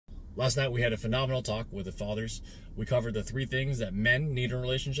Last night we had a phenomenal talk with the fathers. We covered the 3 things that men need in a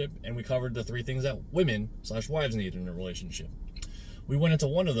relationship, and we covered the 3 things that women/wives need in a relationship. We went into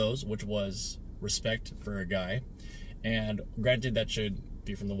one of those, which was respect for a guy, and granted that should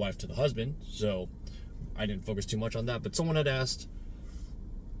be from the wife to the husband, so I didn't focus too much on that. But someone had asked,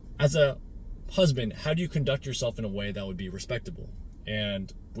 as a husband, how do you conduct yourself in a way that would be respectable?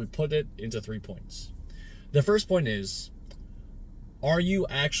 And we put it into 3 points. The first point is, are you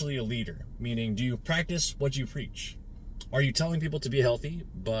actually a leader? Meaning, do you practice what you preach? Are you telling people to be healthy,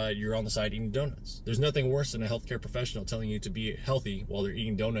 but you're on the side eating donuts? There's nothing worse than a healthcare professional telling you to be healthy while they're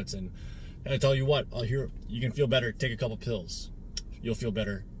eating donuts. And I tell you what, you can feel better, take a couple pills. You'll feel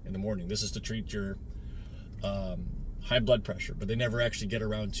better in the morning. This is to treat your high blood pressure, but they never actually get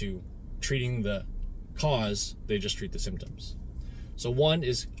around to treating the cause. They just treat the symptoms. So one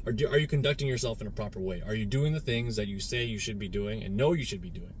is, are you conducting yourself in a proper way? Are you doing the things that you say you should be doing and know you should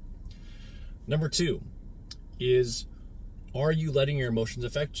be doing? Number 2 is, are you letting your emotions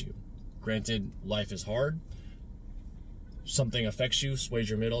affect you? Granted, life is hard. Something affects you,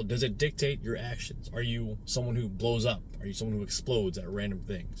 sways your middle. Does it dictate your actions? Are you someone who blows up? Are you someone who explodes at random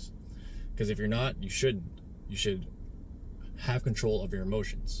things? Because if you're not, you shouldn't. You should have control of your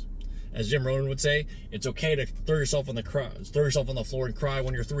emotions. As Jim Rohn would say, it's okay to throw yourself on the floor and cry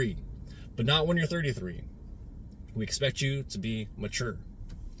when you're 3, but not when you're 33. We expect you to be mature.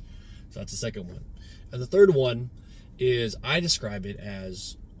 So that's the second one. And the third one is, I describe it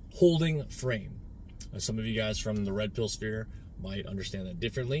as holding frame. As some of you guys from the red pill sphere might understand that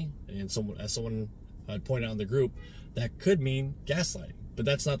differently, and as someone had pointed out in the group, that could mean gaslighting, but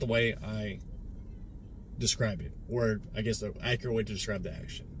that's not the way I describe it, or I guess the accurate way to describe the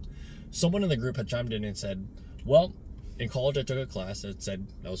action. Someone in the group had chimed in and said, well, in college I took a class that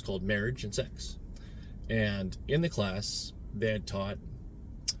was called Marriage and Sex. And in the class, they had taught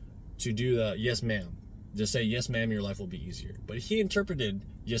to do the yes ma'am. Just say yes ma'am, your life will be easier. But he interpreted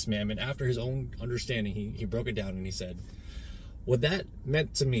yes ma'am, and after his own understanding, he broke it down and he said, what that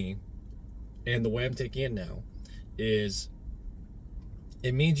meant to me, and the way I'm taking it now, is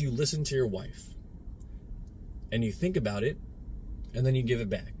it means you listen to your wife and you think about it and then you give it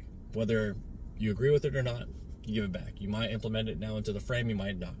back. Whether you agree with it or not, you give it back. You might implement it now into the frame, you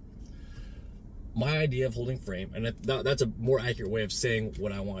might not. My idea of holding frame, and that's a more accurate way of saying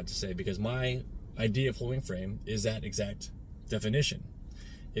what I wanted to say, because my idea of holding frame is that exact definition.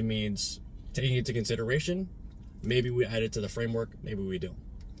 It means taking it into consideration. Maybe we add it to the framework, maybe we don't.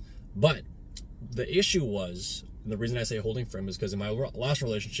 But the issue was, and the reason I say holding frame is because in my last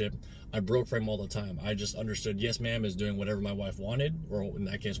relationship, I broke frame all the time. I just understood yes ma'am is doing whatever my wife wanted, or in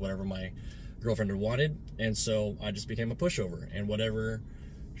that case, whatever my girlfriend had wanted. And so I just became a pushover, and whatever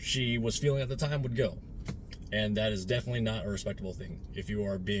she was feeling at the time would go. And that is definitely not a respectable thing if you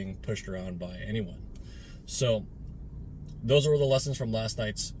are being pushed around by anyone. So those were the lessons from last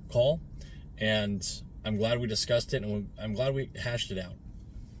night's call, and I'm glad we discussed it, and I'm glad we hashed it out.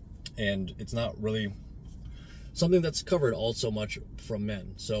 And it's not really something that's covered all so much from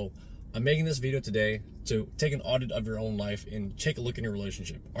men. So I'm making this video today to take an audit of your own life and take a look in your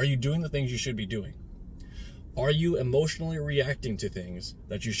relationship. Are you doing the things you should be doing? Are you emotionally reacting to things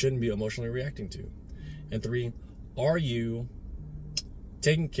that you shouldn't be emotionally reacting to? And 3, are you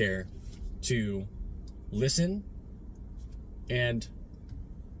taking care to listen and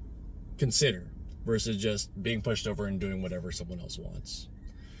consider versus just being pushed over and doing whatever someone else wants?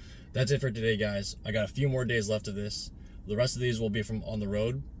 That's it for today, guys. I got a few more days left of this. The rest of these will be from on the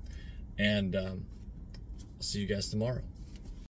road, and I'll see you guys tomorrow.